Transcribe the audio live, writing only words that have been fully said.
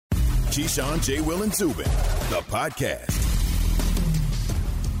Keyshawn, JWill, and Zubin, the podcast.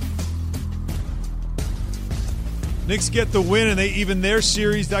 Knicks get the win, and they even their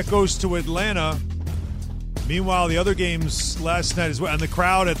series. That goes to Atlanta. Meanwhile, the other games last night as well, and the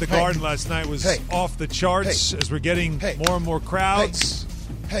crowd at the Garden last night was off the charts as we're getting more and more crowds.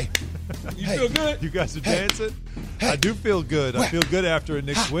 You feel good? You guys are dancing? I do feel good. I feel good after a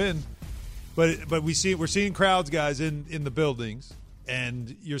Knicks win. But we're seeing crowds, guys, in the buildings,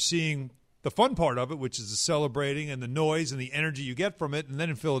 and you're seeing the fun part of it, which is the celebrating and the noise and the energy you get from it. And then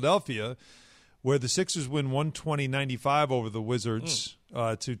in Philadelphia, where the Sixers win 120-95 over the Wizards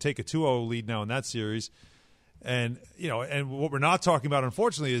to take a 2-0 lead now in that series. And, and what we're not talking about,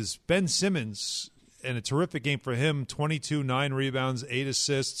 unfortunately, is Ben Simmons, and a terrific game for him, 22, 9 rebounds, 8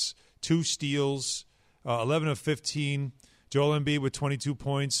 assists, 2 steals, 11 of 15. Joel Embiid with 22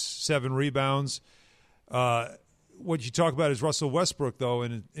 points, 7 rebounds. What you talk about is Russell Westbrook, though,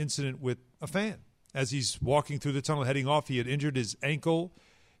 in an incident with a fan. As he's walking through the tunnel heading off, he had injured his ankle.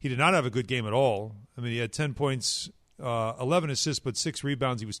 He did not have a good game at all. I mean, he had 10 points, 11 assists, but 6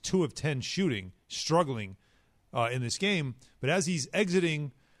 rebounds. He was 2 of 10 shooting, struggling in this game. But as he's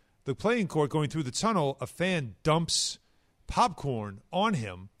exiting the playing court, going through the tunnel, a fan dumps popcorn on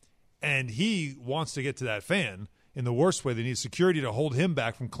him, and he wants to get to that fan in the worst way. They need security to hold him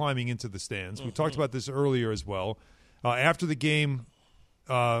back from climbing into the stands. We talked about this earlier as well. After the game,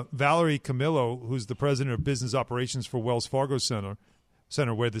 Valerie Camillo, who's the president of business operations for Wells Fargo Center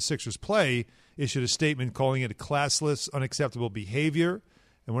where the Sixers play, issued a statement calling it a classless, unacceptable behavior,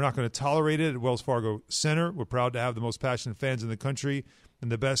 and we're not going to tolerate it at Wells Fargo Center. We're proud to have the most passionate fans in the country and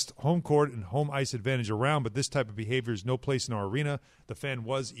the best home court and home ice advantage around, but this type of behavior is no place in our arena. The fan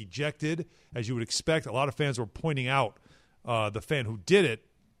was ejected, as you would expect. A lot of fans were pointing out the fan who did it.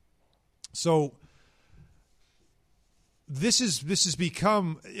 So this has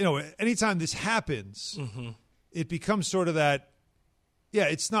become, anytime this happens, it becomes sort of that,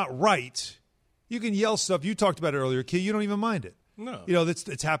 it's not right. You can yell stuff. You talked about it earlier, Key. You don't even mind it. No.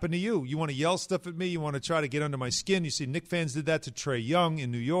 It's happened to you. You want to yell stuff at me. You want to try to get under my skin. You see Knicks fans did that to Trae Young in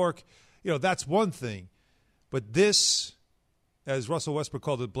New York. That's one thing. But this, as Russell Westbrook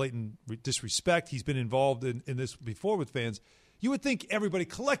called it, blatant disrespect. He's been involved in this before with fans. You would think everybody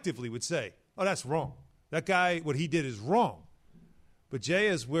collectively would say, oh, that's wrong. That guy, what he did is wrong. But, Jay,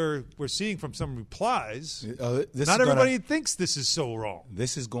 as we're seeing from some replies, not everybody thinks this is so wrong.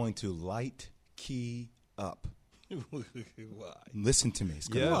 This is going to light Key up. Listen to me. It's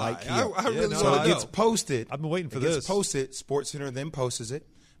going to light Key up. I really so want it to gets posted. I've been waiting for this. It gets posted. SportsCenter then posts it.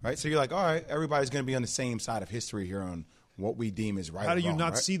 Right? So you're like, all right, everybody's going to be on the same side of history here on what we deem is right. How do you wrong,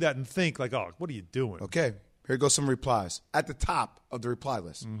 not right? see that and think, like, oh, what are you doing? Okay. Here goes some replies. At the top of the reply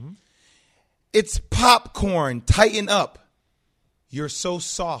list. It's popcorn. Tighten up. You're so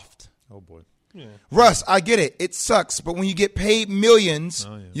soft. Oh, boy. Yeah. Russ, I get it. It sucks. But when you get paid millions,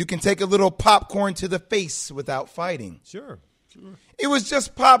 you can take a little popcorn to the face without fighting. Sure. It was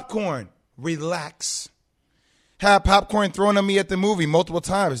just popcorn. Relax. Had popcorn thrown at me at the movie multiple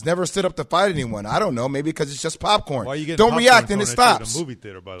times. Never stood up to fight anyone. I don't know. Maybe because it's just popcorn. Why are you getting Don't popcorn react and thrown it at you at stops. a movie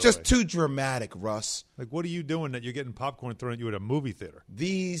theater, by the just way? too dramatic, Russ. Like, what are you doing that you're getting popcorn thrown at you at a movie theater?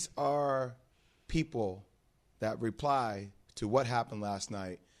 These are people that reply to what happened last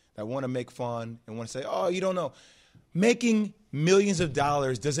night, that want to make fun and want to say, oh, you don't know. Making millions of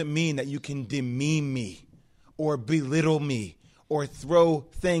dollars doesn't mean that you can demean me or belittle me or throw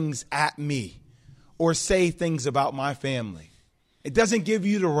things at me or say things about my family. It doesn't give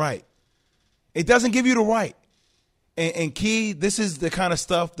you the right. It doesn't give you the right. And Key, this is the kind of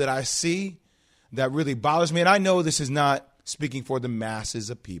stuff that I see that really bothers me. And I know this is not speaking for the masses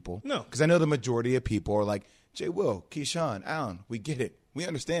of people. No. Because I know the majority of people are like, JWill, Keyshawn, Allen, we get it. We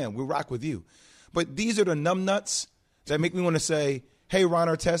understand. We rock with you. But these are the numbnuts that make me want to say, hey, Ron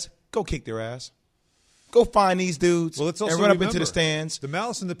Artest, go kick their ass. Go find these dudes and run up into the stands. The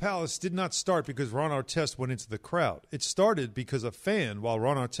Malice in the Palace did not start because Ron Artest went into the crowd. It started because a fan, while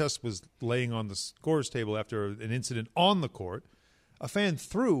Ron Artest was laying on the scorer's table after an incident on the court, a fan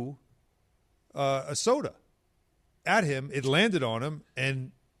threw a soda at him. It landed on him,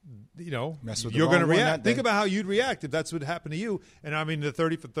 and you're going to react. Think about how you'd react if that's what happened to you. And, I mean, the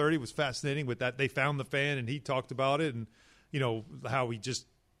 30 for 30 was fascinating with that. They found the fan, and he talked about it and, how he just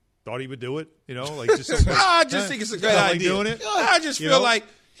thought he would do it, I just think it's a great idea. Doing it. I just feel like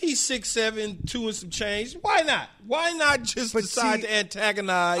he's 6'7", 2 and some change. Why not? Why not just decide to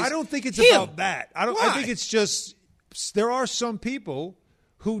antagonize I don't think it's him? about that. I think it's just there are some people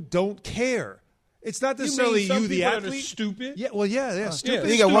who don't care. It's not necessarily some you, the people that are stupid. stupid? Yeah, well, yeah, stupid.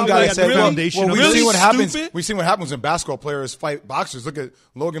 You got one guy that said, foundation. "Well, Really we've seen stupid? We've seen what happens when basketball players fight boxers. Look at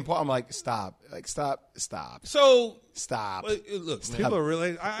Logan Paul." I'm like, stop. So Stop. look, man, People are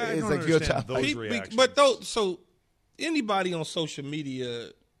really. I It's don't like your understand time. those reactions. but so anybody on social media,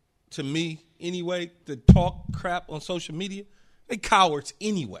 to me anyway, that talk crap on social media, they cowards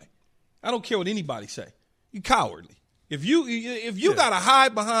anyway. I don't care what anybody say. You cowardly. If you gotta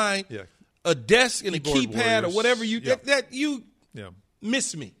hide behind a desk and Keyboard a keypad warriors. or whatever that you Yeah.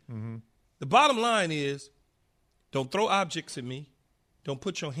 miss me. Mm-hmm. The bottom line is, don't throw objects at me. Don't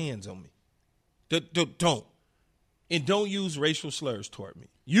put your hands on me. Don't. And don't use racial slurs toward me.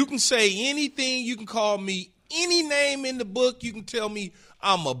 You can say anything. You can call me any name in the book. You can tell me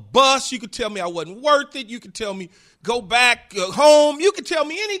I'm a bust. You can tell me I wasn't worth it. You can tell me go back home. You can tell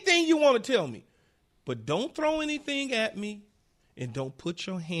me anything you want to tell me. But don't throw anything at me, and don't put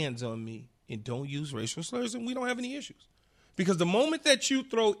your hands on me, and don't use racial slurs, and we don't have any issues. Because the moment that you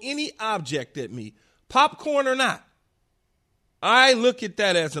throw any object at me, popcorn or not, I look at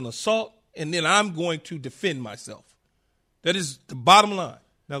that as an assault, and then I'm going to defend myself. That is the bottom line.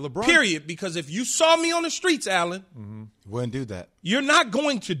 Now, LeBron. Period. Because if you saw me on the streets, Allen, Wouldn't do that. you're not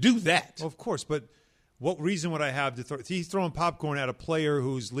going to do that. Well, of course, but what reason would I have to throw? He's throwing popcorn at a player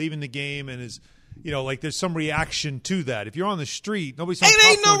who's leaving the game and is, like there's some reaction to that. If you're on the street, nobody's throwing It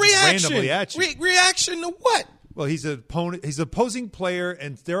ain't no popcorn just reaction. randomly at you. Reaction to what? Well, he's an opponent. He's an opposing player,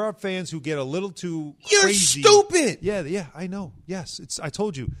 and there are fans who get a little too You're crazy. stupid. Yeah, I know. Yes, I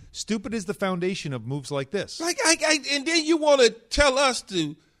told you, stupid is the foundation of moves like this. And then you want to tell us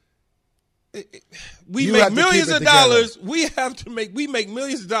to. We You make have to millions keep it of dollars. We make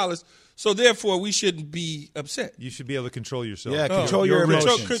millions of dollars. So therefore, we shouldn't be upset. You should be able to control yourself. Yeah, control You're your rich.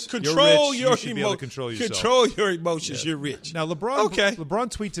 emotions. Control You're your rich. You should be able to control yourself. Control your emotions. You're rich. Now, LeBron Okay.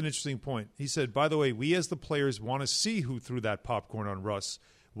 LeBron tweets an interesting point. He said, by the way, we as the players want to see who threw that popcorn on Russ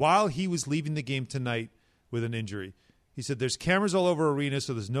while he was leaving the game tonight with an injury. He said, there's cameras all over arena,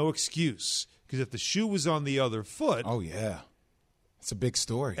 so there's no excuse. Because if the shoe was on the other foot. Oh, yeah. It's a big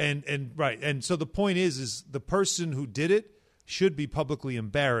story. And right. And so the point is the person who did it should be publicly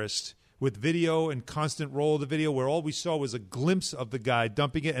embarrassed with video and constant roll of the video where all we saw was a glimpse of the guy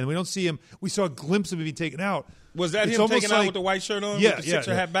dumping it, and we don't see him. We saw a glimpse of him being taken out. Was that It's him almost taken out like- with the white shirt on? Yeah, with the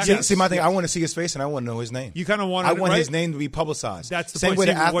Sixer hat back? See, my thing, I want to see his face and I want to know his name. You kind of want I want right? his name to be publicized. That's the Same point. way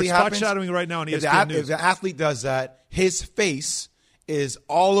See, the athlete we're happens. spot-shadowing right now on if ESPN the, News. if the athlete does that, his face is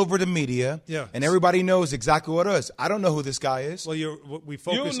all over the media, and everybody knows exactly what it is. I don't know who this guy is. Well, we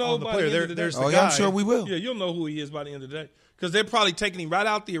focus You'll know on the by player. the end of the There's day. the Oh, guy. yeah, I'm sure we will. Yeah, you'll know who he is by the end of the day. Because they're probably taking him right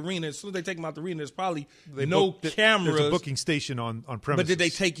out the arena. As soon as they take him out the arena, there's probably no cameras. There's a booking station on premises. But did they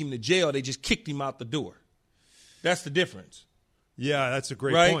take him to jail? They just kicked him out the door. That's the difference. Yeah, that's a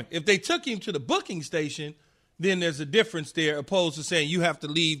great right? point. If they took him to the booking station, then there's a difference there opposed to saying you have to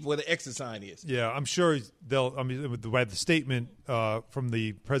leave where the exit sign is. Yeah, I'm sure they'll. I mean, with the statement from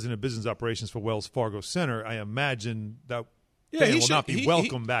the president of business operations for Wells Fargo Center, I imagine that fan will not be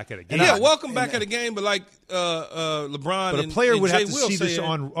welcome back at a game. Yeah, welcome back at a game, but like LeBron But a and player would have to JWill see this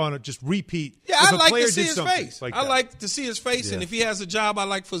saying, on a just repeat. Yeah, If I a like player to see did his something face. like I that. like to see his face, Yeah. and if he has a job, I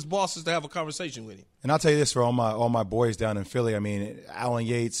like for his bosses to have a conversation with him. And I'll tell you this for all my boys down in Philly. I mean, Alan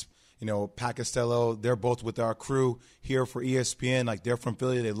Yates, Pat Costello, they're both with our crew here for ESPN. Like, they're from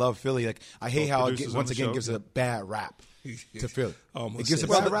Philly. They love Philly. Like, I hate how it producers once on the again show. gives it a bad rap to Philly. Almost It gives a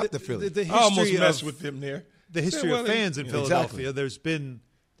said bad rap to Philly. The I almost history messed of with him there. the history Yeah, of well, fans in yeah, Philadelphia. exactly.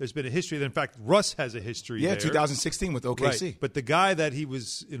 There's been a history. In fact, Russ has a history. Yeah, there. 2016 with OKC. Right. But the guy that he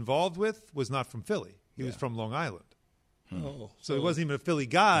was involved with was not from Philly. He was from Long Island. Oh, So he wasn't even a Philly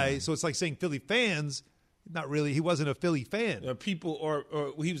guy. So it's like saying Philly fans. Not really. He wasn't a Philly fan. people,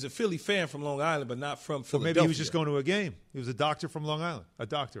 or he was a Philly fan from Long Island, but not from Or Philadelphia. maybe he was just going to a game. He was a doctor from Long Island. A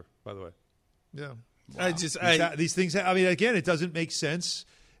doctor, by the way. Yeah. These things. I mean, again, it doesn't make sense,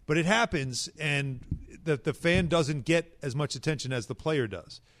 but it happens, and the fan doesn't get as much attention as the player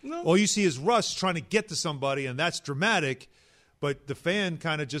does. No. All you see is Russ trying to get to somebody, and that's dramatic. But the fan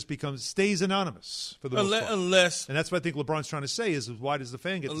kind of just stays anonymous for the most part. unless And that's what I think LeBron's trying to say is why does the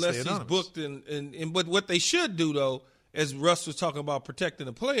fan get to unless stay he's anonymous? booked and but what they should do though, as Russ was talking about protecting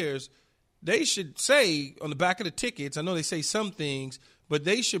the players, they should say on the back of the tickets, I know they say some things, but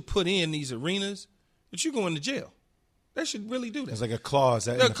they should put in these arenas that you're going to jail. They should really do that. There's like a clause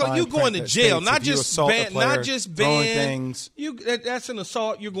that in the fine you going print to that jail, states not if you just assault a ban, player, not just throwing ban things. That's an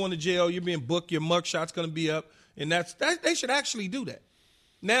assault. You're going to jail. You're being booked. Your mugshot's going to be up, and they should actually do that.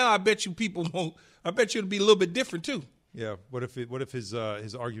 Now I bet you people won't. I bet you it'll be a little bit different too. Yeah. What if his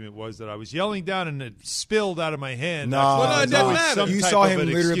argument was that I was yelling down and it spilled out of my hand? No, it doesn't matter. You saw him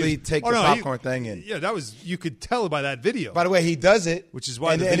literally take the popcorn thing in. Yeah, you could tell by that video. By the way, he does it, which is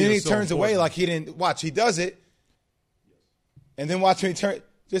why and then he turns away like he didn't watch. He does it, and then watch when he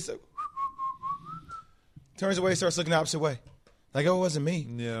turns away, starts looking the opposite way, like, oh, it wasn't me.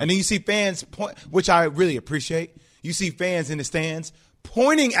 Yeah. And then you see fans point, which I really appreciate. You see fans in the stands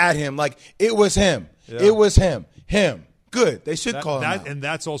pointing at him like it was him. Yeah. It was him. Good. They should call him out. And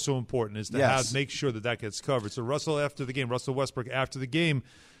that's also important, is to make sure that gets covered. So Russell Westbrook after the game,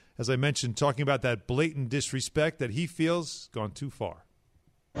 as I mentioned, talking about that blatant disrespect that he feels gone too far.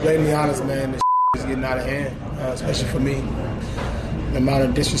 Blatantly honest, man, this is getting out of hand, especially for me. The amount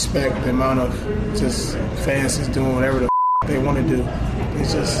of disrespect, the amount of just fans just doing whatever they want to do.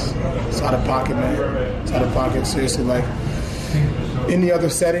 It's out of pocket, man. It's out of pocket. Seriously, like any other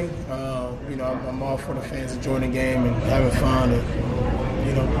setting, I'm all for the fans enjoying the game and having fun,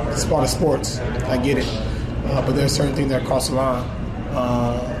 and it's part of sports. I get it, but there's certain things that cross the line,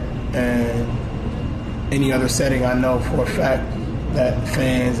 and any other setting, I know for a fact that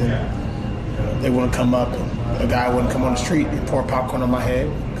fans and they wouldn't come up, and a guy wouldn't come on the street and pour popcorn on my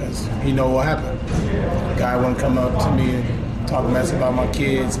head because he know what happened. A guy wouldn't come up to me and talk mess about my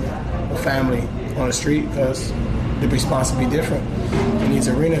kids and family on the street because the response would be different. In these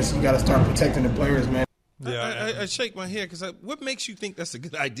arenas, you got to start protecting the players, man. Yeah, I shake my head because what makes you think that's a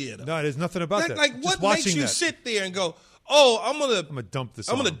good idea, though? No, there's nothing about that. Like, what makes you sit there and go, oh, I'm gonna dump this.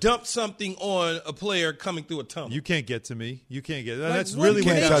 I'm gonna dump something on a player coming through a tunnel. You can't get to me. You can't get. Like, that's really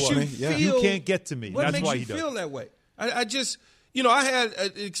what that was. You can't get to me. That's why he does. What makes you feel that way? I just, I had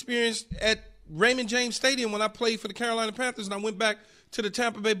an experience at Raymond James Stadium when I played for the Carolina Panthers, and I went back to the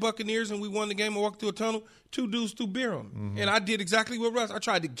Tampa Bay Buccaneers, and we won the game. I walked through a tunnel, 2 dudes threw beer on me. Mm-hmm. And I did exactly what Russ.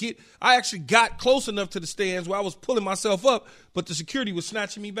 I actually got close enough to the stands where I was pulling myself up, but the security was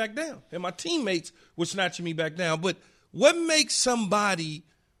snatching me back down. And my teammates were snatching me back down. But what makes somebody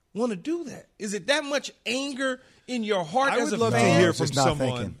want to do that? Is it that much anger in your heart as a fan? I would love to hear from someone.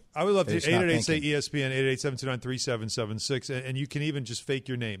 Thinking. I would love to hear 888-SAY-ESPN, 888-729-3776, and you can even just fake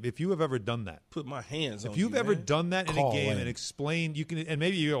your name. If you have ever done that. Put my hands on you, If you've ever done that in a game in. and explain, you can, and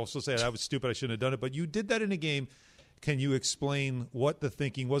maybe you also say, that was stupid, I shouldn't have done it, but you did that in a game. Can you explain what the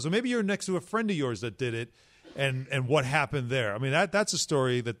thinking was? Or maybe you're next to a friend of yours that did it, and what happened there. I mean, that's a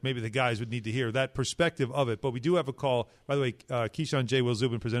story that maybe the guys would need to hear, that perspective of it. But we do have a call. By the way, Keyshawn, JWill,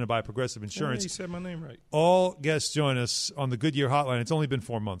 Zubin, presented by Progressive Insurance. You said my name right. All guests join us on the Goodyear Hotline. It's only been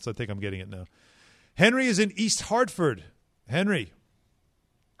 4 months. I think I'm getting it now. Henry is in East Hartford. Henry.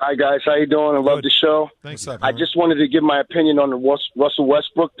 Hi, guys. How you doing? I love the show. Thanks. I just wanted to give my opinion on the Russell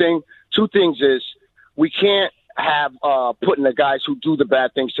Westbrook thing. 2 things is we can't have putting the guys who do the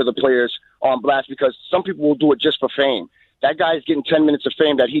bad things to the players on blast, because some people will do it just for fame. That guy's getting 10 minutes of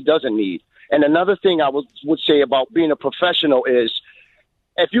fame that he doesn't need. And another thing I would say about being a professional is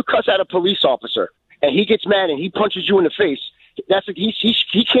if you cuss at a police officer and he gets mad and he punches you in the face,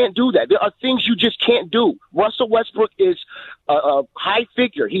 he can't do that. There are things you just can't do. Russell Westbrook is a high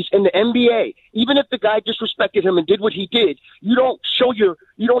figure. He's in the NBA. Even if the guy disrespected him and did what he did, you don't show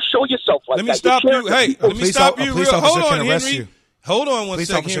yourself like that. Let me stop you. Hey, let me stop you. Hold on, Henry. Hold on one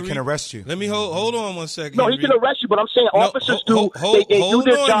second. Police officer can arrest you. Let me hold on one second. No, he can arrest you, but I'm saying officers do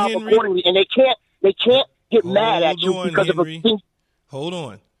their job accordingly, and they can't get mad at you because of a thing. Hold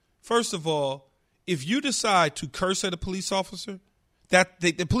on. First of all, if you decide to curse at a police officer, that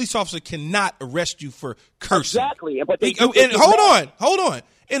the police officer cannot arrest you for cursing. Exactly. But hold on.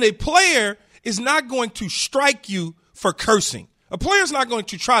 And a player is not going to strike you for cursing. A player is not going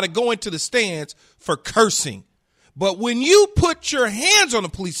to try to go into the stands for cursing. But when you put your hands on a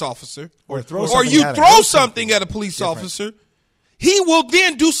police officer or you throw something at a police officer, he will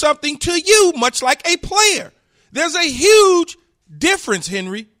then do something to you, much like a player. There's a huge difference,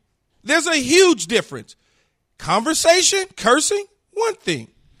 Henry. There's a huge difference. Conversation, cursing, one thing.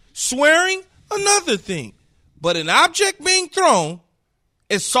 Swearing, another thing. But an object being thrown,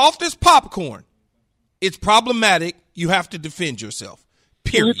 as soft as popcorn, it's problematic. You have to defend yourself.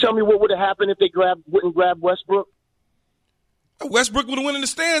 Period. Can you tell me what would have happened if they wouldn't grab Westbrook? Westbrook would have went in the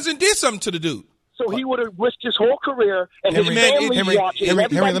stands and did something to the dude. So he would have risked his whole career and his family watching.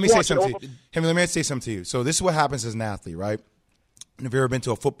 Henry, let me say something to you. Henry, let me say something to you. So this is what happens as an athlete, right? And if you've ever been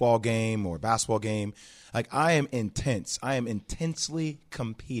to a football game or a basketball game, like I am intense. I am intensely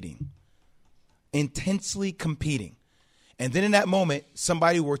competing. Intensely competing. And then in that moment,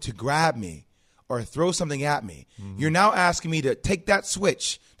 somebody were to grab me or throw something at me. Mm-hmm. You're now asking me to take that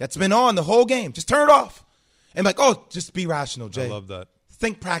switch that's been on the whole game. Just turn it off. And like, oh, just be rational, Jay. I love that.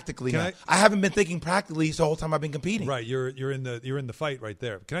 think practically now. I haven't been thinking practically the whole time I've been competing. Right, you're in the fight right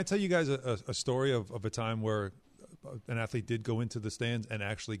there. Can I tell you guys a story of a time where an athlete did go into the stands and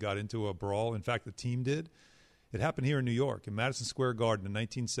actually got into a brawl? In fact, the team did. It happened here in New York, in Madison Square Garden in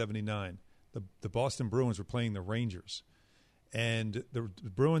 1979. The Boston Bruins were playing the Rangers, and the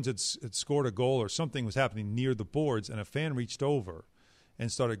Bruins had scored a goal or something was happening near the boards, and a fan reached over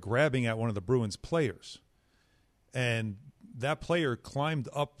and started grabbing at one of the Bruins players. And that player climbed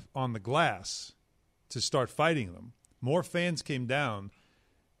up on the glass to start fighting them. More fans came down,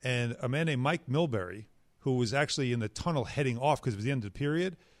 and a man named Mike Milbury, who was actually in the tunnel heading off because it was the end of the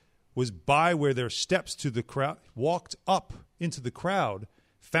period, was by where there are steps to the crowd, walked up into the crowd,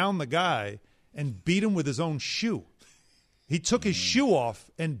 found the guy, and beat him with his own shoe. He took his shoe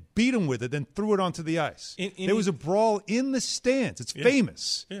off and beat him with it, then threw it onto the ice. There was a brawl in the stands. It's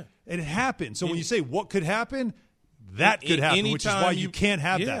famous. Yeah. It happened. So when you say what could happen, that could happen, which is why you can't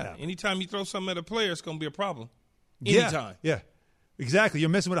have that happen. Anytime you throw something at a player, it's going to be a problem. Anytime. Yeah, exactly. You're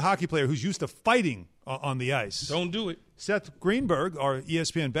messing with a hockey player who's used to fighting on the ice. Don't do it. Seth Greenberg, our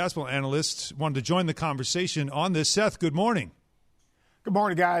ESPN basketball analyst, wanted to join the conversation on this. Seth, good morning. Good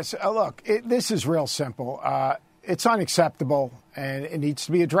morning, guys. Look, this is real simple. It's unacceptable, and it needs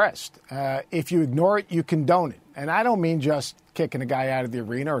to be addressed. If you ignore it, you condone it. And I don't mean just kicking a guy out of the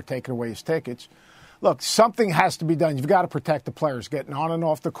arena or taking away his tickets. Look, something has to be done. You've got to protect the players getting on and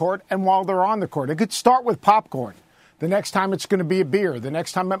off the court and while they're on the court. It could start with popcorn. The next time it's going to be a beer. The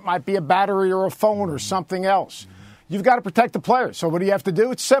next time it might be a battery or a phone or something else. You've got to protect the players. So what do you have to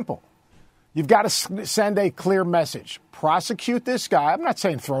do? It's simple. You've got to send a clear message. Prosecute this guy. I'm not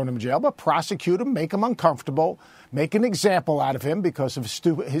saying throw him in jail, but prosecute him, make him uncomfortable, make an example out of him because of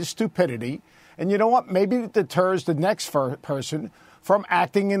his stupidity. And you know what? Maybe it deters the next person from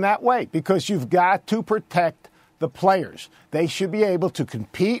acting in that way because you've got to protect the players. They should be able to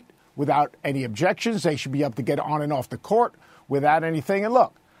compete without any objections. They should be able to get on and off the court without anything. And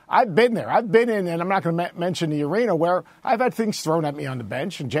look, I've been there. I've been in, and I'm not going to mention the arena, where I've had things thrown at me on the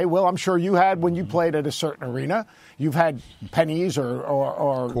bench. And JWill, I'm sure you had when you played at a certain arena. You've had pennies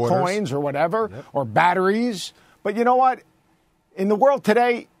or coins or whatever, or batteries. But you know what? In the world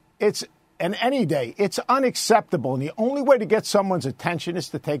today, and any day, it's unacceptable. And the only way to get someone's attention is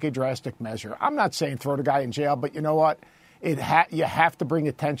to take a drastic measure. I'm not saying throw the guy in jail, but you know what? You have to bring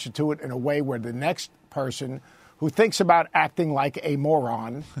attention to it in a way where the next person who thinks about acting like a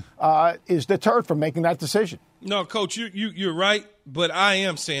moron is deterred from making that decision. No, Coach, you're right, but I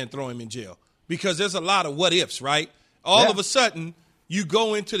am saying throw him in jail because there's a lot of what-ifs, right? All of a sudden, you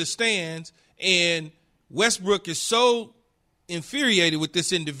go into the stands, and Westbrook is so infuriated with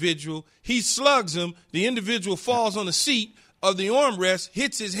this individual, he slugs him, the individual falls on the seat of the armrest,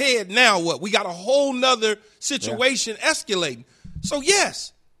 hits his head. Now what? We got a whole nother situation escalating. So,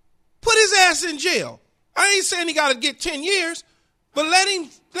 yes, put his ass in jail. I ain't saying he got to get 10 years, but let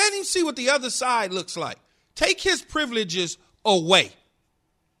him see what the other side looks like. Take his privileges away.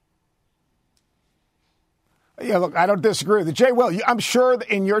 Yeah, look, I don't disagree with it. JWill, I'm sure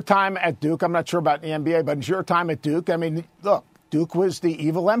in your time at Duke, I'm not sure about the NBA, but in your time at Duke, I mean, look, Duke was the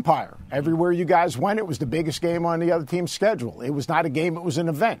evil empire. Everywhere you guys went, it was the biggest game on the other team's schedule. It was not a game, it was an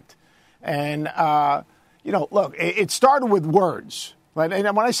event. And, look, it started with words. Right?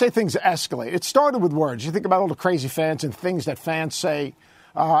 And when I say things escalate, it started with words. You think about all the crazy fans and things that fans say,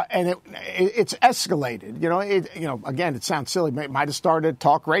 and it's escalated. Again, it sounds silly. It might have started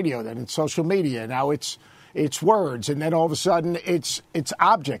talk radio, then it's social media. Now it's words, and then all of a sudden it's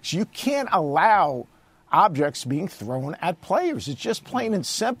objects. You can't allow objects being thrown at players. It's just plain and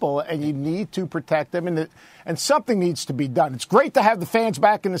simple, and you need to protect them, and something needs to be done. It's great to have the fans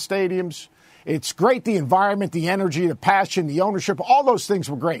back in the stadiums. It's great, the environment, the energy, the passion, the ownership, all those things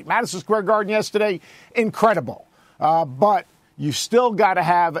were great. Madison Square Garden yesterday, incredible. But you still got to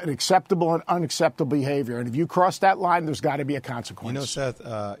have an acceptable and unacceptable behavior. And if you cross that line, there's got to be a consequence. Seth,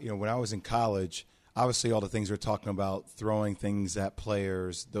 when I was in college, obviously all the things we're talking about, throwing things at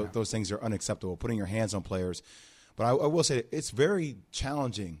players, those things are unacceptable, putting your hands on players. But I will say it's very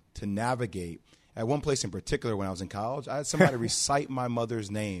challenging to navigate. At one place in particular when I was in college, I had somebody recite my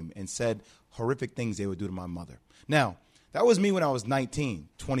mother's name and said horrific things they would do to my mother. Now, that was me when I was 19,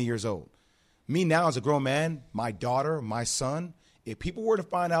 20 years old. Me now as a grown man, my daughter, my son, if people were to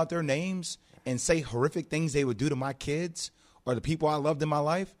find out their names and say horrific things they would do to my kids or the people I loved in my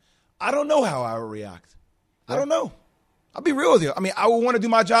life, I don't know how I would react. I don't know. I'll be real with you. I mean, I would want to do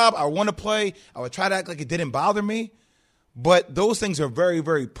my job. I would want to play. I would try to act like it didn't bother me. But those things are very,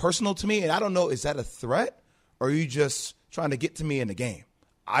 very personal to me. And I don't know, is that a threat or are you just trying to get to me in the game?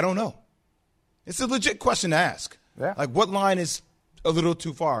 I don't know. It's a legit question to ask. Yeah. Like, what line is a little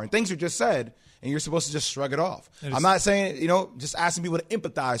too far. And things are just said, and you're supposed to just shrug it off. I'm not saying, just asking people to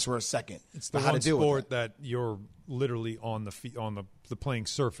empathize for a second. It's the how one to deal sport with that you're literally on the playing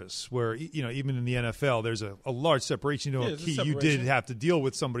surface, where even in the NFL, there's a large separation. You did have to deal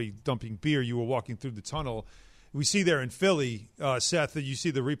with somebody dumping beer. You were walking through the tunnel. We see there in Philly, Seth, that you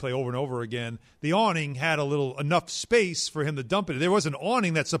see the replay over and over again. The awning had enough space for him to dump it. There was an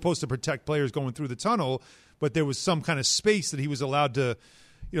awning that's supposed to protect players going through the tunnel, but there was some kind of space that he was allowed to,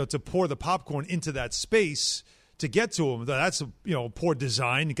 to pour the popcorn into that space to get to him. That's poor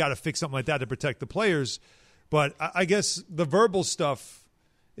design. You got to fix something like that to protect the players. But I guess the verbal stuff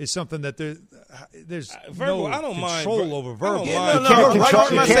is something that there's verbal, no I don't control mind. over verbal. I'm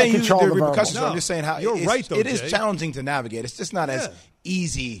not saying you the repercussions. No, I'm just saying how you're right, though, it is Jay. challenging to navigate. It's just not as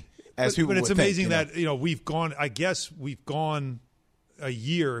easy as people But it's would amazing think, that we've gone. I guess we've gone a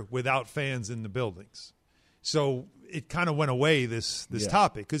year without fans in the buildings, so it kind of went away. This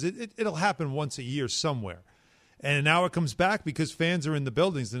topic, because it'll happen once a year somewhere, and now it comes back because fans are in the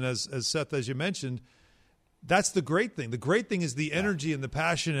buildings. And as Seth, as you mentioned, that's the great thing. The great thing is the energy and the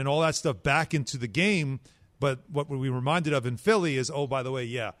passion and all that stuff back into the game. But what we were reminded of in Philly is, oh, by the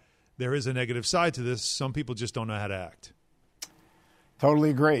way, there is a negative side to this. Some people just don't know how to act. Totally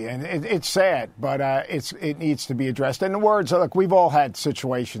agree. And it's sad, but it needs to be addressed. And the words, look, we've all had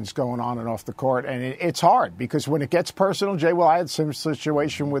situations going on and off the court, and it's hard because when it gets personal, JWill, I had some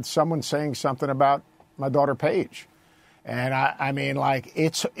situation with someone saying something about my daughter Paige. And I mean, like,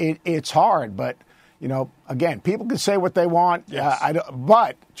 it's hard, but again, people can say what they want. Yes.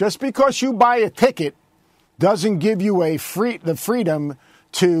 But just because you buy a ticket doesn't give you the freedom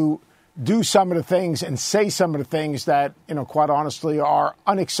to do some of the things and say some of the things that, quite honestly, are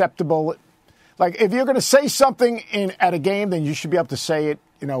unacceptable. Like, if you're going to say something at a game, then you should be able to say it,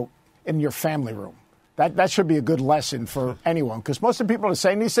 in your family room. That should be a good lesson for anyone, because most of the people that are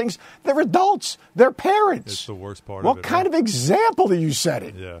saying these things, they're adults, they're parents. It's the worst part of it. What kind of example are you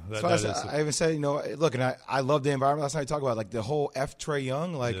setting? Yeah, I even said, look, and I love the environment. Last night I talked about, like, the whole F. Trae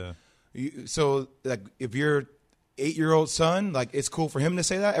Young. Like, so, like, if your 8-year-old son, like, it's cool for him to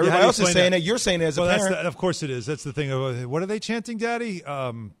say that. Everybody else is saying that. You're saying it as a parent. Of course it is. That's the thing. What are they chanting, Daddy?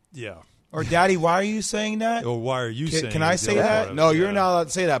 Yeah. Or, Daddy, why are you saying that? Or why are you saying that? Can I say that? No, you're not allowed to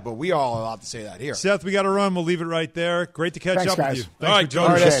say that, but we are all allowed to say that here. Seth, we got to run. We'll leave it right there. Great to catch up guys. with you. All right, for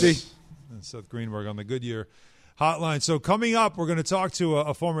joining all right, us. Seth Greenberg on the Goodyear Hotline. So coming up, we're going to talk to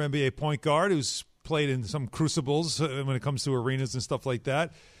a former NBA point guard who's played in some crucibles when it comes to arenas and stuff like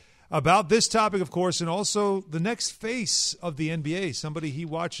that, about this topic, of course, and also the next face of the NBA, somebody he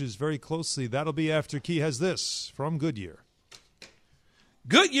watches very closely. That'll be after Key has this from Goodyear.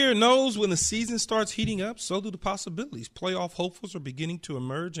 Goodyear knows when the season starts heating up, so do the possibilities. Playoff hopefuls are beginning to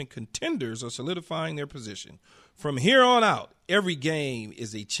emerge, and contenders are solidifying their position. From here on out, every game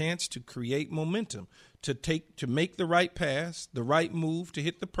is a chance to create momentum, to make the right pass, the right move, to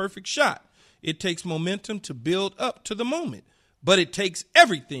hit the perfect shot. It takes momentum to build up to the moment, but it takes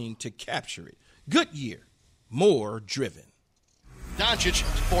everything to capture it. Goodyear, more driven. Doncic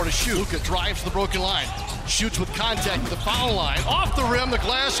for to shoot. Luka drives the broken line. Shoots with contact at the foul line. Off the rim, the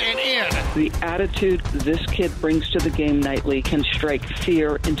glass, and in. The attitude this kid brings to the game nightly can strike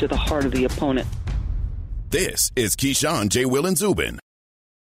fear into the heart of the opponent. This is Keyshawn, JWill, and Zubin.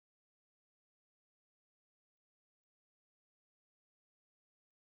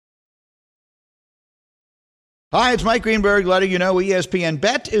 Hi, it's Mike Greenberg letting you know ESPN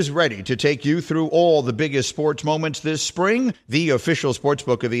Bet is ready to take you through all the biggest sports moments this spring. The official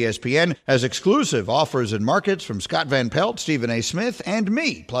sportsbook of ESPN has exclusive offers and markets from Scott Van Pelt, Stephen A. Smith, and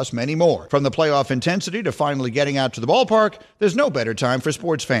me, plus many more. From the playoff intensity to finally getting out to the ballpark, there's no better time for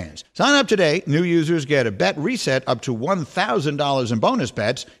sports fans. Sign up today. New users get a bet reset up to $1,000 in bonus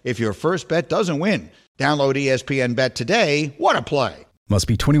bets if your first bet doesn't win. Download ESPN Bet today. What a play. Must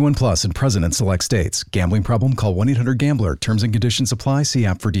be 21 plus and present in select states. Gambling problem? Call 1-800-GAMBLER. Terms and conditions apply. See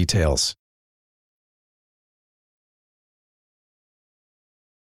app for details.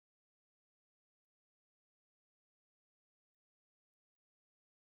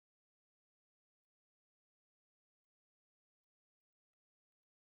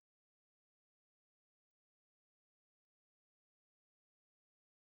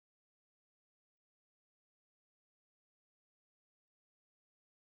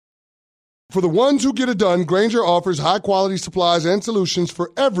 For the ones who get it done, Grainger offers high-quality supplies and solutions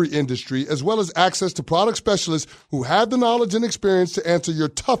for every industry, as well as access to product specialists who have the knowledge and experience to answer your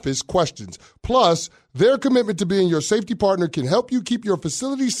toughest questions. Plus, their commitment to being your safety partner can help you keep your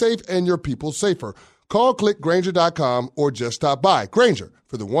facility safe and your people safer. Call, click Grainger.com, or just stop by. Grainger,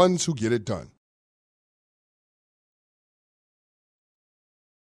 for the ones who get it done.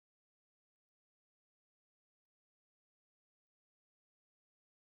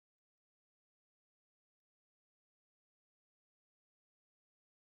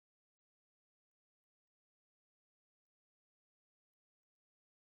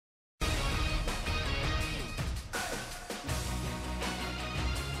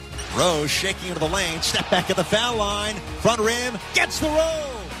 Rose shaking into the lane. Step back at the foul line. Front rim. Gets the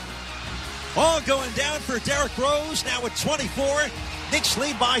roll. All going down for Derrick Rose. Now at 24. Knicks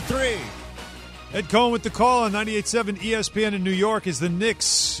lead by 3. Ed Cohen with the call on 98.7 ESPN in New York as the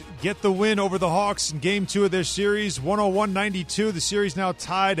Knicks get the win over the Hawks in Game 2 of their series, 101-92. The series now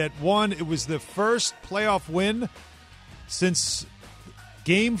tied at 1. It was the first playoff win since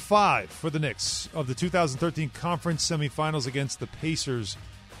Game 5 for the Knicks of the 2013 conference semifinals against the Pacers.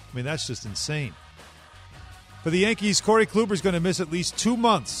 I mean, that's just insane. For the Yankees, Corey Kluber is going to miss at least 2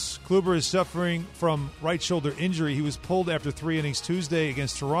 months. Kluber is suffering from right shoulder injury. He was pulled after 3 innings Tuesday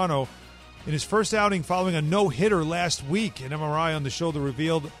against Toronto. In his first outing following a no-hitter last week, an MRI on the shoulder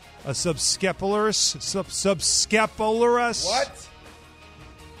revealed a subscapularis. What?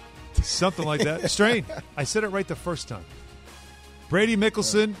 Something like that. Strain. I said it right the first time. Brady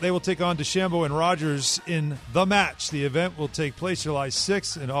Mickelson, they will take on DeChambeau and Rogers in the match. The event will take place July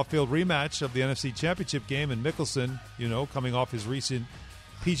 6th, an off-field rematch of the NFC Championship game. And Mickelson, coming off his recent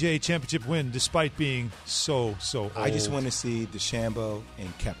PGA Championship win, despite being so old. I just want to see DeChambeau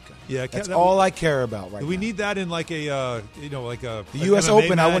and Koepka. Yeah, that's all I care about right now. We need that in like a, the U.S. MMA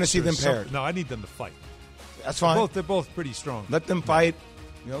Open. I want to see them something. paired. No, I need them to fight. That's fine. They're both pretty strong. Let them fight.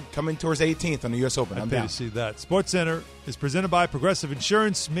 Coming towards 18th on the U.S. Open. I'm pay down to see that. SportsCenter is presented by Progressive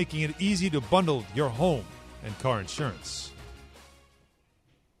Insurance, making it easy to bundle your home and car insurance.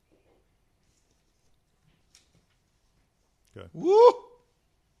 Okay. Woo!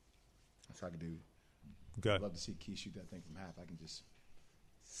 That's what I can do. Okay. I'd love to see Key shoot that thing from half. I can just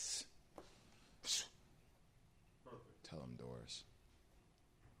tell him Doris.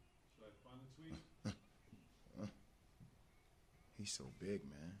 Should I find the tweet? He's so big,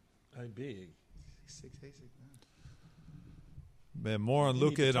 man. I'm big. 6'8", 6'9". Man, more on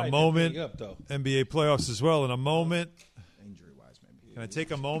Luka in a moment. NBA playoffs as well in a moment. Injury-wise, maybe. Can I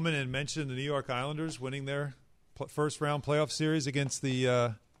take a moment and mention the New York Islanders winning their first-round playoff series against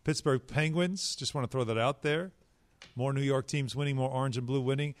the Pittsburgh Penguins? Just want to throw that out there. More New York teams winning, more orange and blue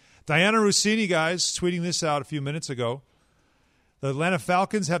winning. Diana Rossini, guys, tweeting this out a few minutes ago. The Atlanta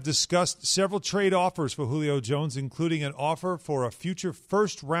Falcons have discussed several trade offers for Julio Jones, including an offer for a future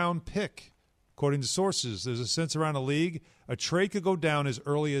first-round pick. According to sources, there's a sense around the league a trade could go down as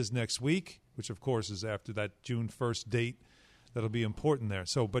early as next week, which, of course, is after that June 1st date. That'll be important there.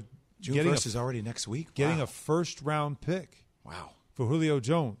 But June 1st is already next week? Getting a first-round pick. Wow. For Julio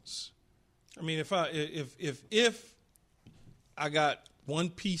Jones. I mean, if I got one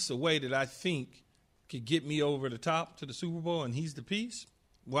piece away that I think could get me over the top to the Super Bowl, and he's the piece,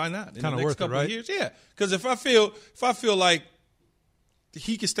 why not? Kind of worth it, right? Years, yeah. Because if I feel like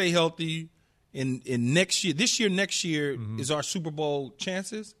he can stay healthy in next year, next year is our Super Bowl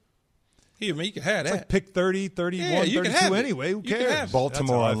chances. Here, man, you can have that. It's like pick 30, 31, 32 anyway. Who cares?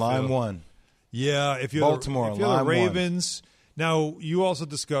 Baltimore on line 1. Yeah, if you're the Ravens. Now, you also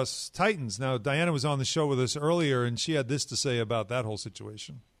discussed Titans. Now, Diana was on the show with us earlier, and she had this to say about that whole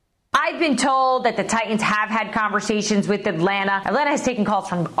situation. I've been told that the Titans have had conversations with Atlanta. Atlanta has taken calls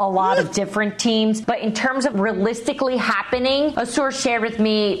from a lot of different teams. But in terms of realistically happening, a source shared with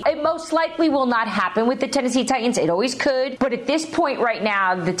me, it most likely will not happen with the Tennessee Titans. It always could. But at this point right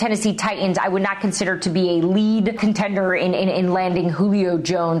now, the Tennessee Titans, I would not consider to be a lead contender in landing Julio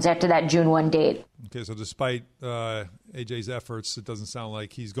Jones after that June 1 date. Okay, so despite AJ's efforts, it doesn't sound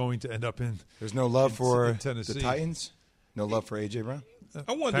like he's going to end up in There's no love for Tennessee. The Titans? No love for AJ Brown?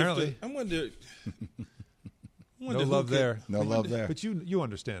 I wonder. No love there. No love there. But you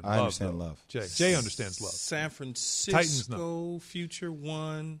understand. I understand love. Jay understands love. San Francisco, Titans, no. future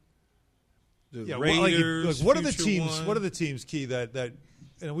one. The Raiders. What are the teams? One. What are the teams, Key? That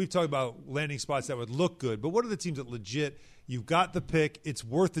we've talked about landing spots that would look good, but what are the teams that legit? You've got the pick. It's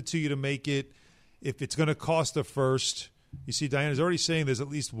worth it to you to make it. If it's going to cost a first, you see, Diana's already saying there's at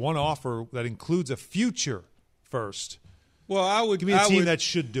least one offer that includes a future first. Well, I would give me a team that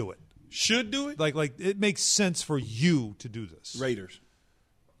should do it. Should do it? Like it makes sense for you to do this. Raiders.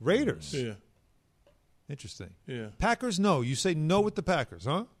 Yeah. Interesting. Yeah. Packers, no. You say no with the Packers,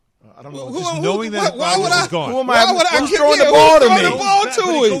 huh? I don't know. Knowing that Rodgers is gone. Who am I? Who's throwing the ball to me?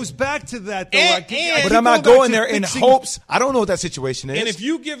 It goes back to that, though. But I'm not going there in hopes. I don't know what that situation is. And if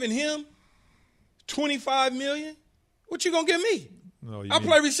you giving him $25 million, what you gonna give me? No, I'll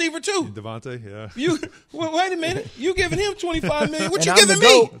play receiver too. Devontae, yeah. Wait a minute. You giving him $25 million? What you I'm giving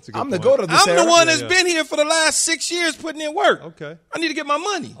me? I'm the go to this. I'm the one that's been here for the last 6 years putting in work. Okay. I need to get my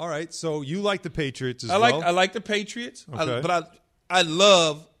money. All right. So you like the Patriots as well? I like the Patriots, okay. but I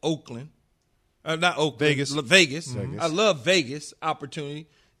love Oakland. Not Oakland. Vegas. Mm-hmm. I love Vegas opportunity.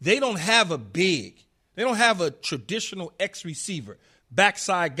 They don't have a big. They don't have a traditional X receiver.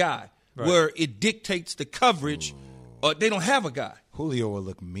 backside guy where it dictates the coverage. They don't have a guy. Julio would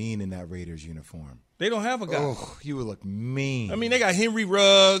look mean in that Raiders uniform. They don't have a guy. Oh, he would look mean. I mean, they got Henry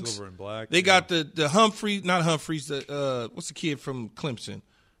Ruggs. Silver and black. They got the Humphreys, not Humphreys, what's the kid from Clemson?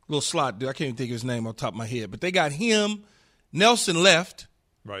 Little slot dude. I can't even think of his name off the top of my head. But they got him. Nelson left.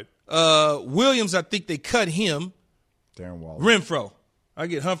 Right. Williams, I think they cut him. Darren Waller. Renfro. I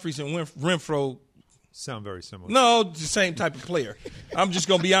get Humphreys and Renfro. Sound very similar. No, the same type of player. I'm just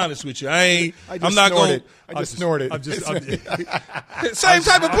gonna be honest with you. I just snorted. Same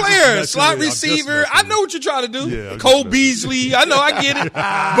type of player. Slot receiver. I know what you're trying to do. Yeah, Cole Beasley. I know. I get it.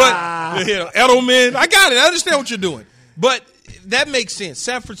 But Edelman. I got it. I understand what you're doing. But that makes sense.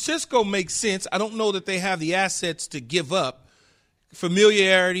 San Francisco makes sense. I don't know that they have the assets to give up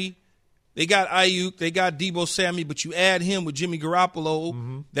familiarity. They got Ayuk, they got Deebo Samuel, but you add him with Jimmy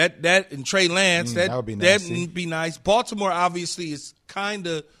Garoppolo, that and Trey Lance, that would be nice. Baltimore obviously is kind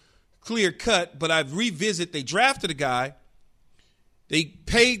of clear cut, but I've revisit. They drafted a guy, they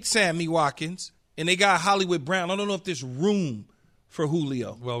paid Sammy Watkins, and they got Hollywood Brown. I don't know if there's room for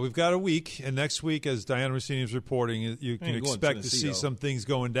Julio. Well, we've got a week, and next week, as Diana Rossini is reporting, you can expect to see some things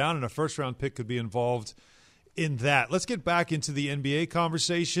going down, and a first-round pick could be involved in that. Let's get back into the NBA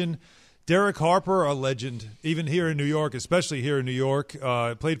conversation. Derek Harper, a legend, even here in New York, especially here in New York,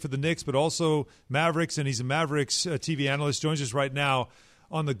 played for the Knicks, but also Mavericks, and he's a Mavericks TV analyst, joins us right now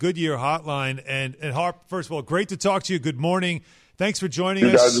on the Goodyear hotline. And Harp, first of all, great to talk to you. Good morning. Thanks for joining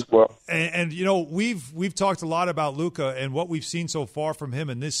us. Guys as well. And you know, we've talked a lot about Luka and what we've seen so far from him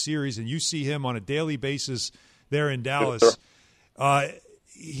in this series, and you see him on a daily basis there in Dallas. Yes,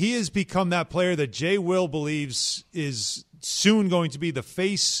 he has become that player that JWill believes is soon going to be the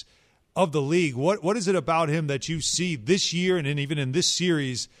face of the league. What is it about him that you see this year and even in this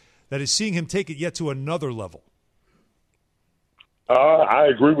series that is seeing him take it yet to another level? I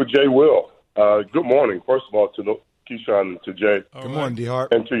agree with JWill. Good morning, first of all, to Keyshawn and to Jay. Good morning,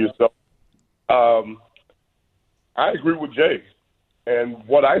 D-Hart. And to yourself. I agree with Jay. And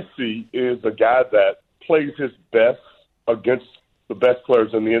what I see is a guy that plays his best against the best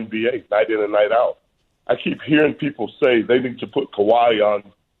players in the NBA, night in and night out. I keep hearing people say they need to put Kawhi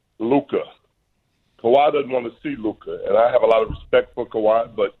on Luka. Kawhi doesn't want to see Luka, and I have a lot of respect for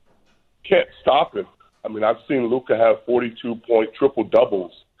Kawhi, but can't stop him. I mean, I've seen Luka have 42-point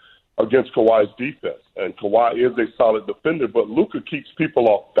triple-doubles against Kawhi's defense, and Kawhi is a solid defender, but Luka keeps people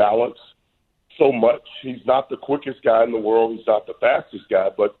off balance so much. He's not the quickest guy in the world. He's not the fastest guy,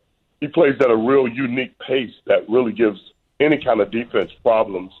 but he plays at a real unique pace that really gives any kind of defense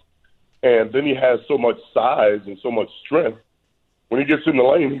problems. And then he has so much size and so much strength. When he gets in the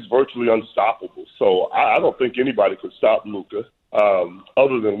lane, he's virtually unstoppable. So I don't think anybody could stop Luka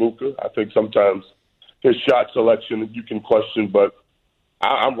other than Luka. I think sometimes his shot selection you can question, but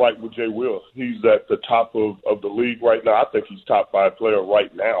I'm right with JWill. He's at the top of the league right now. I think he's top 5 player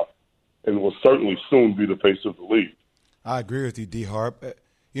right now and will certainly soon be the face of the league. I agree with you, D-Harp.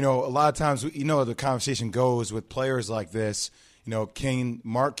 You know, a lot of times, the conversation goes with players like this. You know, can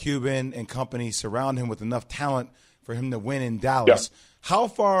Mark Cuban and company surround him with enough talent for him to win in Dallas? Yeah. How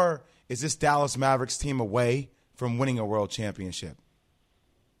far is this Dallas Mavericks team away from winning a world championship?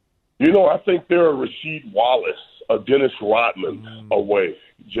 You know, I think they're a Rasheed Wallace, a Dennis Rodman away,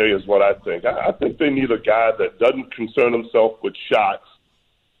 Jay, is what I think. I think they need a guy that doesn't concern himself with shots,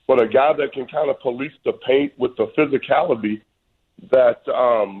 but a guy that can kind of police the paint with the physicality that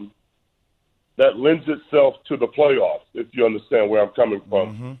that lends itself to the playoffs, if you understand where I'm coming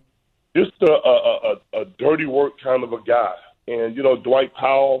from. Just a dirty work kind of a guy. And, Dwight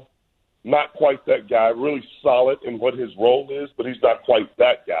Powell, not quite that guy, really solid in what his role is, but he's not quite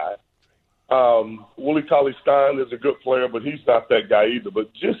that guy. Willie Cauley-Stein is a good player, but he's not that guy either.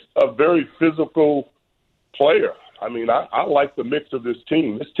 But just a very physical player. I mean, I like the mix of this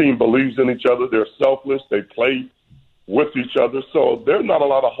team. This team believes in each other. They're selfless. They play with each other. So there are not a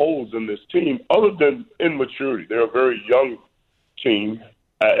lot of holes in this team other than immaturity. They're a very young team,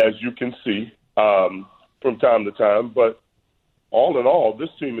 as you can see from time to time. But all in all, this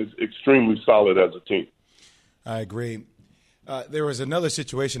team is extremely solid as a team. I agree. There was another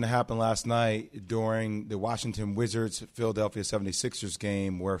situation that happened last night during the Washington Wizards-Philadelphia 76ers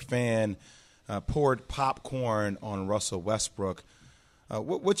game where a fan poured popcorn on Russell Westbrook.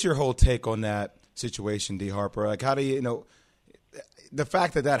 What's your whole take on that situation, D. Harper? Like, how do you the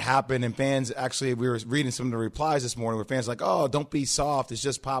fact that happened and fans actually, we were reading some of the replies this morning where fans like, oh, don't be soft, it's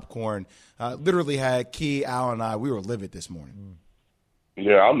just popcorn. Literally had Key, Al, and we were livid this morning.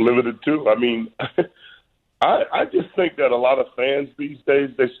 Yeah, I'm livid too. I mean, I just think that a lot of fans these days,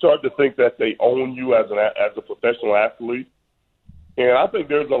 they start to think that they own you as a professional athlete. And I think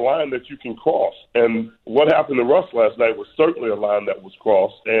there's a line that you can cross. And what happened to Russ last night was certainly a line that was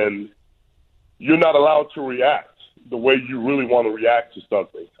crossed. And you're not allowed to react the way you really want to react to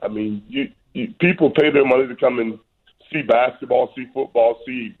something. I mean, people pay their money to come and see basketball, see football,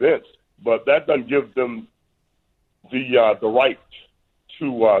 see events, but that doesn't give them the right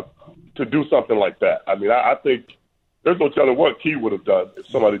to do something like that. I mean, I think there's no telling what Key would have done if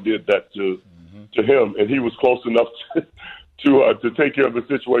somebody did that to him, and he was close enough to take care of the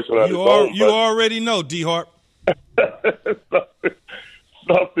situation on his own. You already know, D-Harp.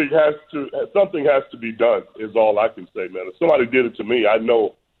 Something has to be done is all I can say, man. If somebody did it to me, I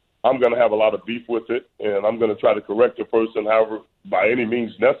know I'm going to have a lot of beef with it, and I'm going to try to correct the person, however, by any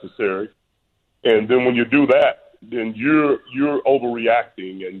means necessary. And then when you do that, then you're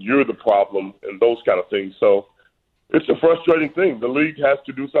overreacting, and you're the problem, and those kind of things. So it's a frustrating thing. The league has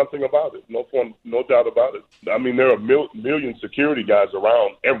to do something about it. No doubt about it. I mean, there are million security guys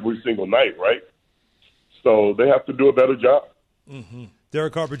around every single night, right? So they have to do a better job. Mm-hmm.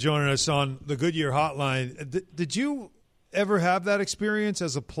 Derek Harper joining us on the Goodyear Hotline. Did you ever have that experience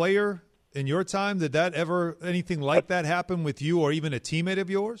as a player in your time? Did that ever anything like that happen with you or even a teammate of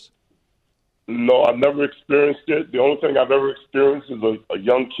yours? No, I've never experienced it. The only thing I've ever experienced is a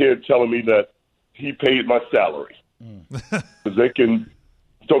young kid telling me that he paid my salary. Because they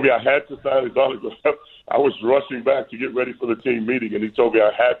told me I had to sign his autograph. I was rushing back to get ready for the team meeting, and he told me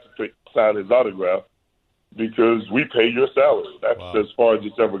I had to sign his autograph because we pay your salary. That's as far as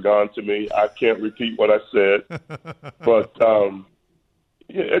it's ever gone to me. I can't repeat what I said. But,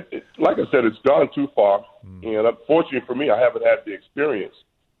 like I said, it's gone too far. And unfortunately for me, I haven't had the experience.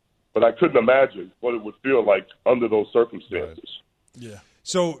 But I couldn't imagine what it would feel like under those circumstances. Right. Yeah.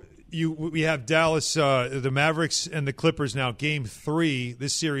 So we have Dallas, the Mavericks and the Clippers now, Game 3.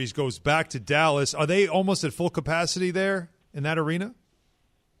 This series goes back to Dallas. Are they almost at full capacity there in that arena?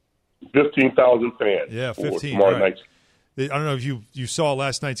 15,000 fans. Yeah, 15. Tomorrow right. night. I don't know if you saw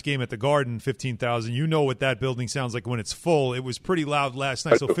last night's game at the Garden, 15,000. You know what that building sounds like when it's full. It was pretty loud last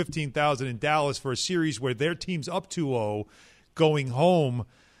night. So 15,000 in Dallas for a series where their team's up 2-0 going home.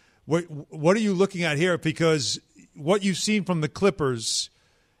 What are you looking at here? Because what you've seen from the Clippers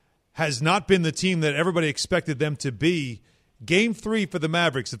has not been the team that everybody expected them to be. Game 3 for the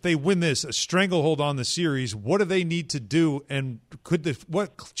Mavericks, if they win this, a stranglehold on the series, what do they need to do, and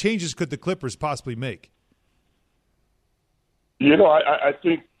what changes could the Clippers possibly make? You know, I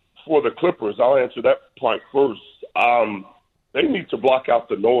think for the Clippers, I'll answer that part first. They need to block out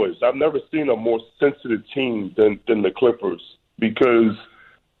the noise. I've never seen a more sensitive team than the Clippers because,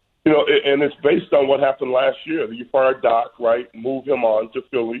 you know, and it's based on what happened last year. You fired Doc, right, move him on to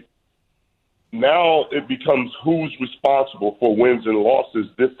Philly. Now it becomes who's responsible for wins and losses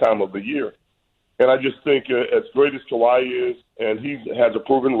this time of the year. And I just think as great as Kawhi is, and he has a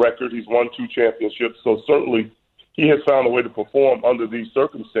proven record, he's won 2 championships, so certainly he has found a way to perform under these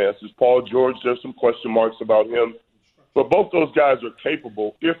circumstances. Paul George, there's some question marks about him. But both those guys are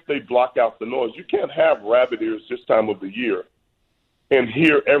capable if they block out the noise. You can't have rabbit ears this time of the year and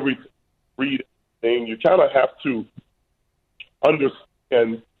hear everything, read everything. You kind of have to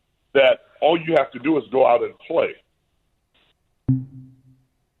understand that all you have to do is go out and play.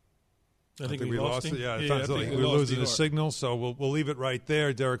 I think we lost it. Yeah, it sounds like we're losing the signal, so we'll leave it right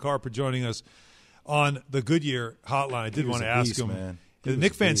there. Derek Harper joining us on the Goodyear Hotline. I did want to ask him. Man. The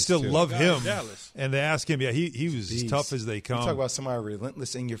Knicks fans still love him, and they ask him. Yeah, he was as tough as they come. You talk about somebody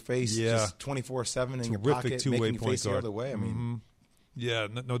relentless in your face, just 24/7 in your pocket, making you face the other way. I mean, yeah,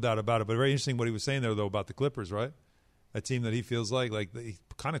 no doubt about it. But very interesting what he was saying there, though, about the Clippers, right? A team that he feels like they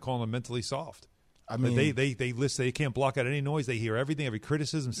kind of call them mentally soft. I mean, they listen. They can't block out any noise. They hear everything, every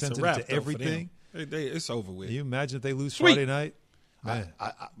criticism, sensitive to everything. It's over with. Can you imagine if they lose Friday night? I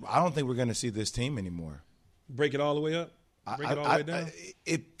don't think we're going to see this team anymore. Break it all the way up. Break it all the way down.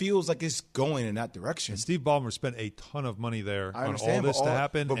 It feels like it's going in that direction. And Steve Ballmer spent a ton of money there on all this to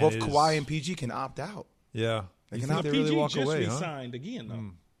happen. But both Kawhi and PG can opt out. Yeah, they can really walk away. Just resigned again,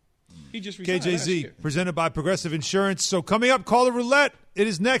 though. He just resigned KJZ, presented by Progressive Insurance. So coming up, call the roulette. It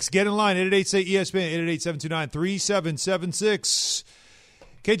is next. Get in line. 888-SAY-ESPN, 888-729-3776.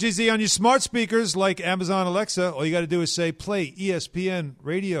 KJZ on your smart speakers like Amazon Alexa. All you got to do is say, play ESPN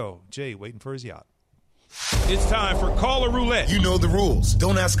Radio. Jay waiting for his yacht. It's time for Caller Roulette. You know the rules.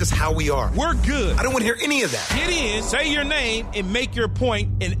 Don't ask us how we are. We're good. I don't want to hear any of that. Get in, say your name, and make your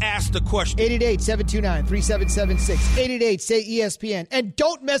point and ask the question. 888-729-3776. 888-SAY-ESPN. And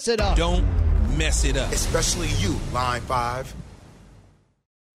don't mess it up. Don't mess it up. Especially you, Line 5.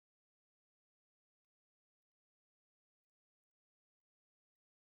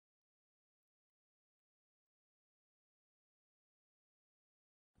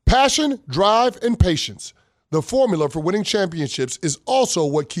 Passion, drive, and patience. The formula for winning championships is also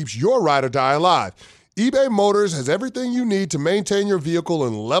what keeps your ride or die alive. eBay Motors has everything you need to maintain your vehicle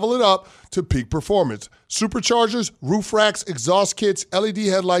and level it up to peak performance. Superchargers, roof racks, exhaust kits, LED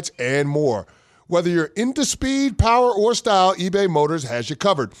headlights, and more. Whether you're into speed, power, or style, eBay Motors has you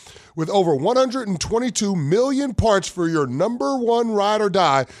covered. With over 122 million parts for your number one ride or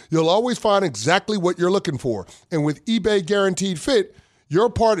die, you'll always find exactly what you're looking for. And with eBay Guaranteed Fit, your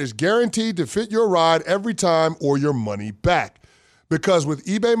part is guaranteed to fit your ride every time or your money back. Because with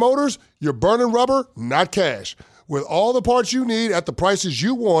eBay Motors, you're burning rubber, not cash. With all the parts you need at the prices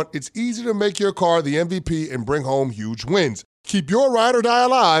you want, it's easy to make your car the MVP and bring home huge wins. Keep your ride or die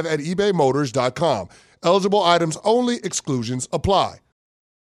alive at ebaymotors.com. Eligible items only. Exclusions apply.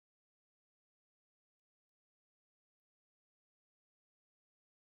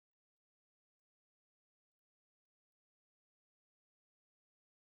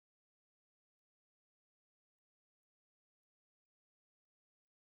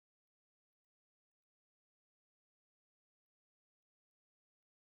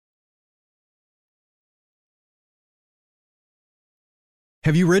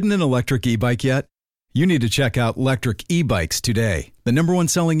 Have you ridden an electric e-bike yet? You need to check out Electric E-Bikes today, the #1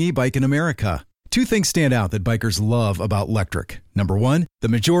 selling e-bike in America. Two things stand out that bikers love about Electric. Number one, the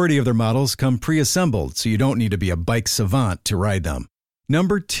majority of their models come pre-assembled, so you don't need to be a bike savant to ride them.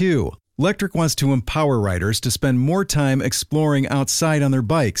 Number two, Electric wants to empower riders to spend more time exploring outside on their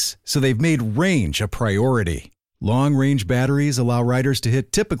bikes, so they've made range a priority. Long-range batteries allow riders to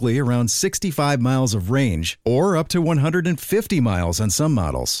hit typically around 65 miles of range or up to 150 miles on some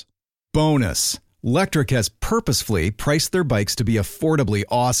models. Bonus, Electric has purposefully priced their bikes to be affordably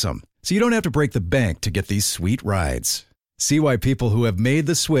awesome, so you don't have to break the bank to get these sweet rides. See why people who have made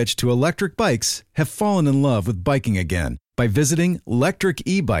the switch to electric bikes have fallen in love with biking again by visiting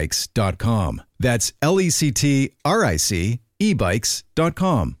electricebikes.com. That's LECTRIC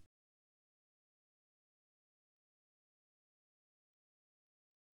ebikes.com.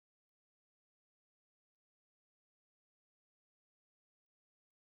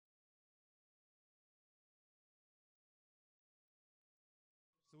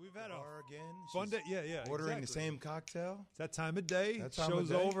 We've had a fun day. Yeah. Ordering exactly. the same cocktail. It's that time of day. That time Show's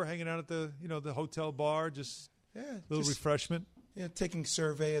of day. over, hanging out at the the hotel bar, just a little refreshment. Yeah, taking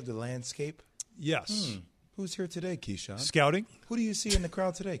survey of the landscape. Yes. Who's here today, Keyshawn? Scouting. Who do you see in the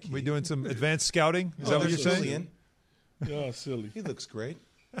crowd today, Keith? We doing some advanced scouting? Is that what you're saying? Y'all silly. He looks great.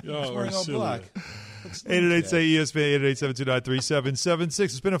 Y'all He's wearing are all silly. black. 888-SAY-ESPN, 888-729-3776.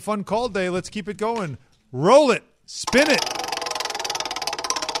 It's been a fun call day. Let's keep it going. Roll it. Spin it.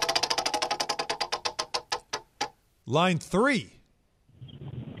 Line 3.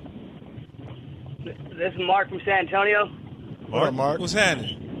 This is Mark from San Antonio. Mark. What's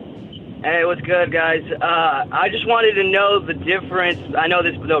happening? Hey, what's good, guys? I just wanted to know the difference. I know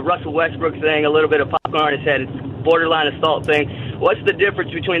the Russell Westbrook thing, a little bit of popcorn on his head, it's borderline assault thing. What's the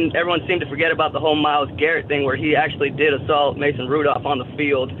difference between, everyone seemed to forget about the whole Myles Garrett thing where he actually did assault Mason Rudolph on the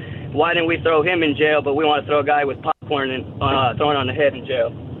field. Why didn't we throw him in jail, but we want to throw a guy with popcorn and thrown on the head in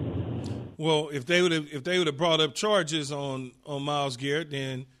jail? Well, if they would have brought up charges on Myles Garrett,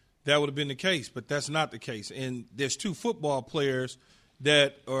 then that would have been the case. But that's not the case. And there's two football players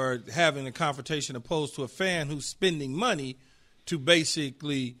that are having a confrontation opposed to a fan who's spending money to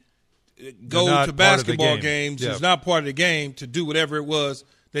basically go to basketball games. Yeah. Who's not part of the game to do whatever it was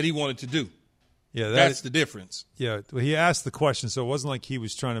that he wanted to do. Yeah, that's the difference. Yeah, well, he asked the question, so it wasn't like he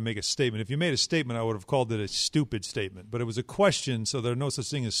was trying to make a statement. If you made a statement, I would have called it a stupid statement. But it was a question, so there are no such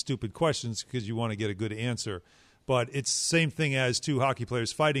thing as stupid questions because you want to get a good answer. But it's the same thing as two hockey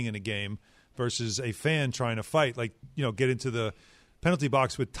players fighting in a game versus a fan trying to fight. Like, get into the penalty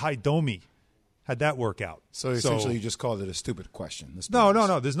box with Ty Domi. How'd that work out? So essentially, you just called it a stupid question.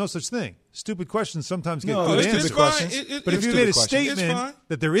 No. There's no such thing. Stupid questions sometimes get good it's answers. fine. But if you made a statement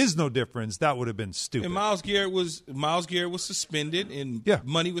that there is no difference, that would have been stupid. And Myles Garrett was suspended, and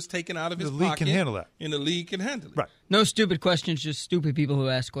money was taken out of his pocket. The league can handle that. And the league can handle it. Right. No stupid questions, just stupid people who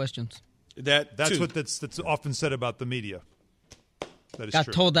ask questions. That's that's often said about the media. That is Got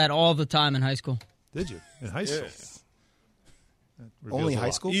true. told that all the time in high school. Did you? In high school? Only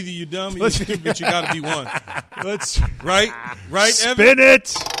high school? Either you dumb or you stupid, you got to be one. Right, Spin Evan?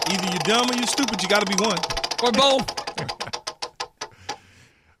 it. Either you dumb or you stupid, you got to be one. Or both.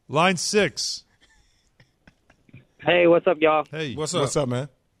 Line 6. Hey, what's up, y'all? Hey, what's up? What's up, man?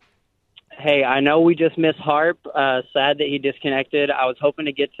 Hey, I know we just missed Harp. Sad that he disconnected. I was hoping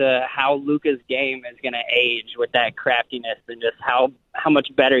to get to how Luka's game is going to age with that craftiness and just how much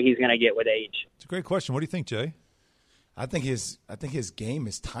better he's going to get with age. It's a great question. What do you think, Jay? I think his game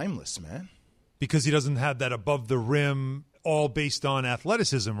is timeless, man. Because he doesn't have that above the rim, all based on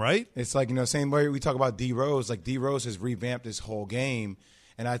athleticism, right? It's like, same way we talk about D Rose. Like D Rose has revamped his whole game,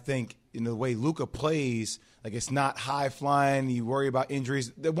 and I think the way Luka plays, like it's not high flying. You worry about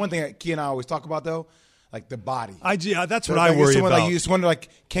injuries. The one thing that Key and I always talk about though. Like the body. That's what I worry about. You just wonder,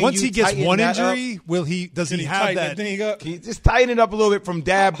 can once you he gets one up? injury, does he have that? Can you just tighten it up a little bit from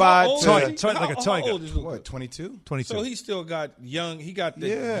dad bod to like a tiger? How old is Luka? What, 22? 22. So he still got young. He got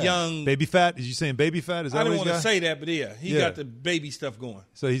the young baby fat. Is you saying baby fat? Is that I didn't what want to say that, but he got the baby stuff going.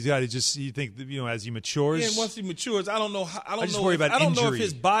 So he's got to just. You think as he matures? Yeah, and once he matures, I don't know. I don't worry about know if injury.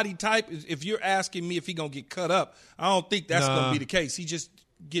 his body type. If you're asking me if he's gonna get cut up, I don't think that's gonna be the case. He just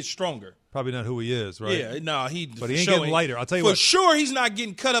gets stronger. Probably not who he is, right? Yeah, no, but he ain't getting lighter. I'll tell you for what. sure, he's not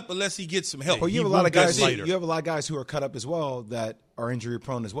getting cut up unless he gets some help. Well, you have a lot of guys. You have a lot of guys who are cut up as well that are injury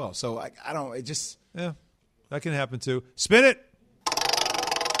prone as well. So I don't. It just that can happen too. Spin it.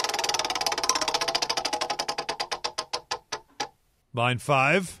 Line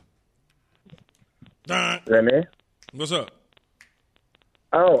 5. Remy? What's up?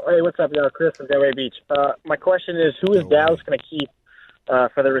 Oh, hey, what's up, y'all? Chris from Delray Beach. My question is, who is Dallas going to keep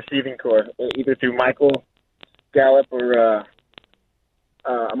for the receiving core, either through Michael Gallup or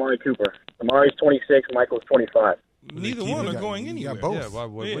Amari Cooper? Amari's 26, Michael's 25. Neither one are going anywhere. both. Yeah, why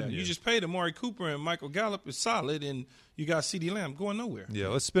wouldn't you just paid Amari Cooper and Michael Gallup is solid, and you got CeeDee Lamb going nowhere. Yeah,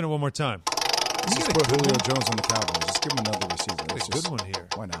 let's spin it one more time. Let's just put Julio Jones on the Cowboys. Just give him another receiver. That's a good one here.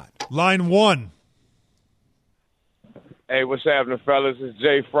 Why not? Line 1. Hey, what's happening, fellas? It's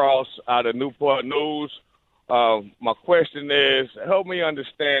Jay Frost out of Newport News. My question is, help me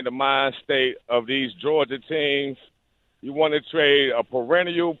understand the mind state of these Georgia teams. You want to trade a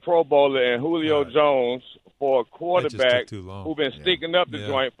perennial Pro Bowler and Julio Jones for a quarterback who's been sticking up the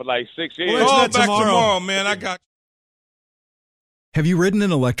joint for like 6 years. Well, call back tomorrow, man. I got. Have you ridden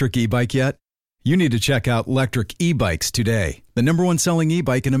an electric e-bike yet? You need to check out Electric E-Bikes today, the #1 selling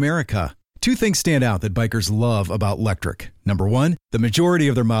e-bike in America. 2 things stand out that bikers love about Electric. Number 1, the majority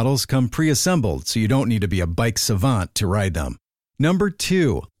of their models come pre-assembled, so you don't need to be a bike savant to ride them. Number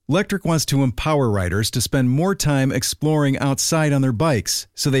 2, Electric wants to empower riders to spend more time exploring outside on their bikes,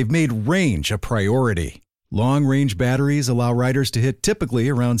 so they've made range a priority. Long-range batteries allow riders to hit typically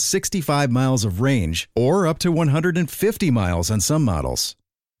around 65 miles of range, or up to 150 miles on some models.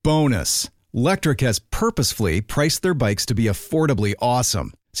 Bonus, Electric has purposefully priced their bikes to be affordably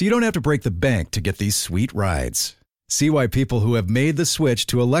awesome, so you don't have to break the bank to get these sweet rides. See why people who have made the switch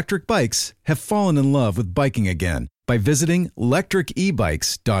to electric bikes have fallen in love with biking again by visiting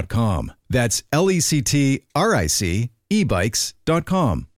electricebikes.com. That's LECTRIC ebikes.com.